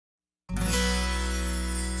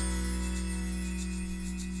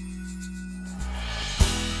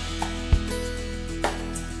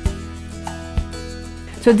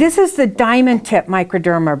So this is the diamond tip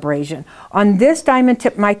microdermabrasion. On this diamond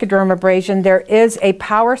tip microdermabrasion, there is a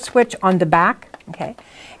power switch on the back, okay?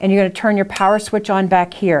 And you're going to turn your power switch on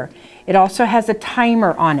back here. It also has a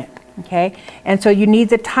timer on it, okay? And so you need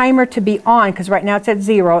the timer to be on, because right now it's at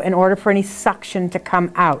 0, in order for any suction to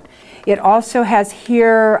come out. It also has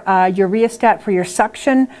here your rheostat for your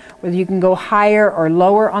suction, whether you can go higher or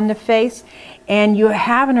lower on the face. And you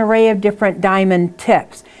have an array of different diamond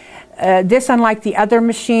tips. This, unlike the other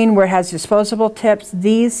machine where it has disposable tips,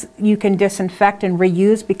 these you can disinfect and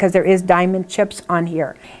reuse because there is diamond chips on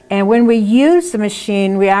here. And when we use the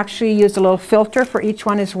machine, we actually use a little filter for each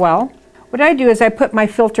one as well. What I do is I put my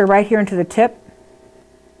filter right here into the tip.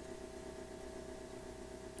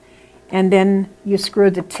 And then you screw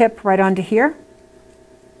the tip right onto here.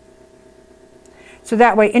 So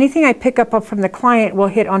that way anything I pick up from the client will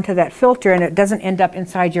hit onto that filter and it doesn't end up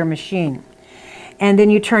inside your machine. And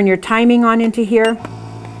then you turn your timing on into here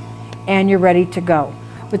and you're ready to go.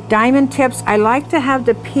 With diamond tips, I like to have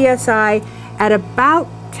the PSI at about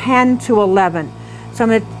 10 to 11. So I'm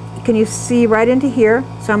going to, can you see right into here?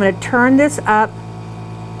 So I'm going to turn this up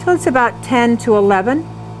till it's about 10 to 11.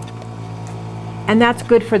 And that's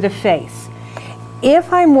good for the face.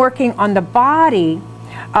 If I'm working on the body,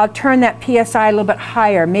 I'll turn that PSI a little bit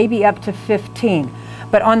higher, maybe up to 15.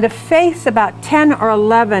 But on the face, about 10 or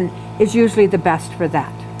 11 is usually the best for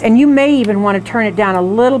that. And you may even want to turn it down a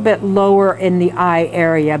little bit lower in the eye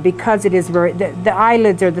area because it is very, the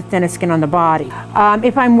eyelids are the thinnest skin on the body.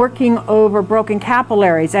 If I'm working over broken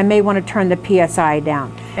capillaries, I may want to turn the PSI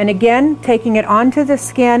down. And again, taking it onto the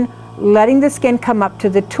skin, letting the skin come up to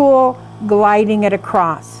the tool, gliding it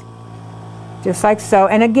across, just like so.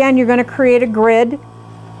 And again, you're going to create a grid,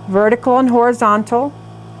 vertical and horizontal.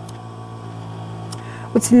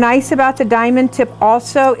 What's nice about the diamond tip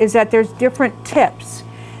also is that there's different tips.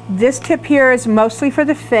 This tip here is mostly for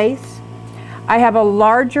the face. I have a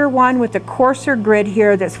larger one with a coarser grid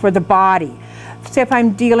here that's for the body. Say if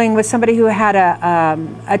I'm dealing with somebody who had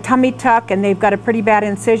a tummy tuck and they've got a pretty bad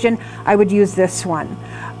incision, I would use this one.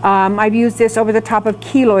 I've used this over the top of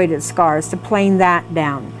keloided scars to plane that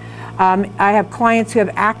down. I have clients who have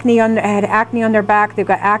had acne on their back, they've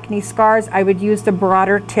got acne scars. I would use the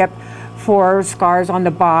broader tip for scars on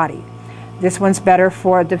the body. This one's better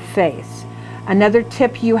for the face. Another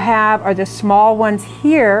tip you have are the small ones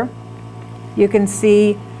here. You can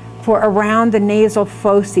see for around the nasal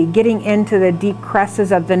foci, getting into the deep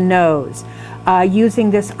creases of the nose.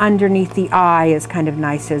 Using this underneath the eye is kind of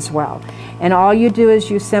nice as well. And all you do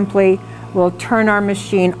is you simply will turn our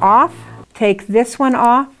machine off, take this one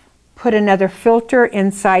off, put another filter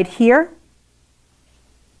inside here,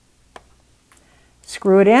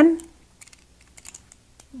 screw it in,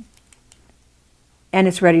 and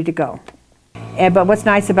it's ready to go. But what's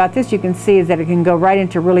nice about this, you can see, is that it can go right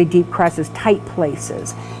into really deep creases, tight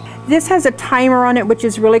places. This has a timer on it, which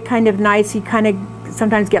is really kind of nice. You kind of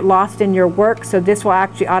sometimes get lost in your work, so this will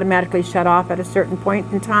actually automatically shut off at a certain point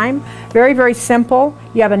in time. Very, very simple.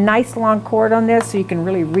 You have a nice long cord on this, so you can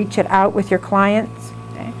really reach it out with your clients.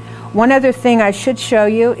 Okay. One other thing I should show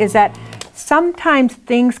you is that sometimes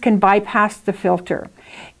things can bypass the filter.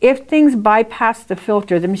 If things bypass the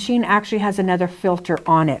filter, the machine actually has another filter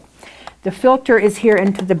on it. The filter is here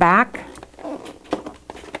into the back.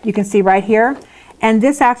 You can see right here. And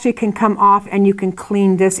this actually can come off and you can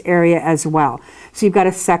clean this area as well. So you've got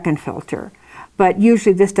a second filter. But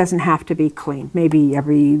usually this doesn't have to be cleaned, maybe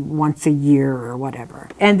every once a year or whatever.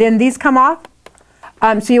 And then these come off.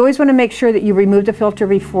 So you always want to make sure that you remove the filter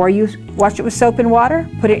before you wash it with soap and water,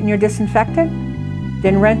 put it in your disinfectant,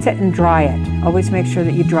 then rinse it and dry it. Always make sure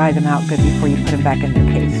that you dry them out good before you put them back in their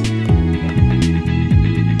case.